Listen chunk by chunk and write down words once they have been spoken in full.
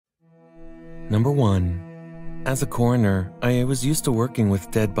Number 1. As a coroner, I was used to working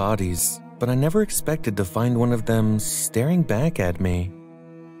with dead bodies, but I never expected to find one of them staring back at me.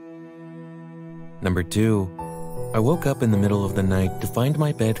 Number 2. I woke up in the middle of the night to find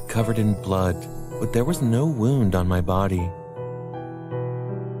my bed covered in blood, but there was no wound on my body.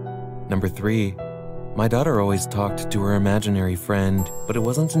 Number 3. My daughter always talked to her imaginary friend, but it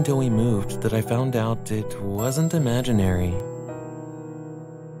wasn't until we moved that I found out it wasn't imaginary.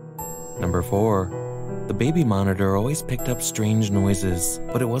 Number 4. The baby monitor always picked up strange noises,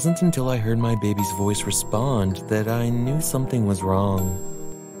 but it wasn't until I heard my baby's voice respond that I knew something was wrong.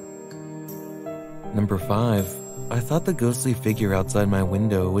 Number 5. I thought the ghostly figure outside my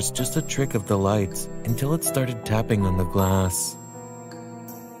window was just a trick of the lights until it started tapping on the glass.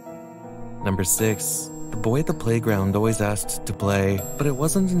 Number 6. The boy at the playground always asked to play, but it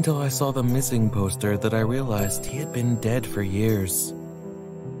wasn't until I saw the missing poster that I realized he had been dead for years.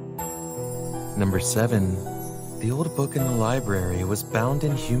 Number 7. The old book in the library was bound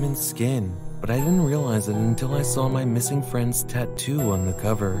in human skin, but I didn't realize it until I saw my missing friend's tattoo on the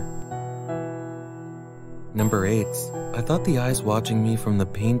cover. Number 8. I thought the eyes watching me from the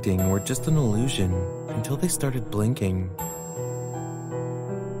painting were just an illusion until they started blinking.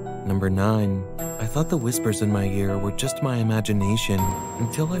 Number 9. I thought the whispers in my ear were just my imagination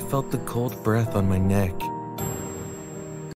until I felt the cold breath on my neck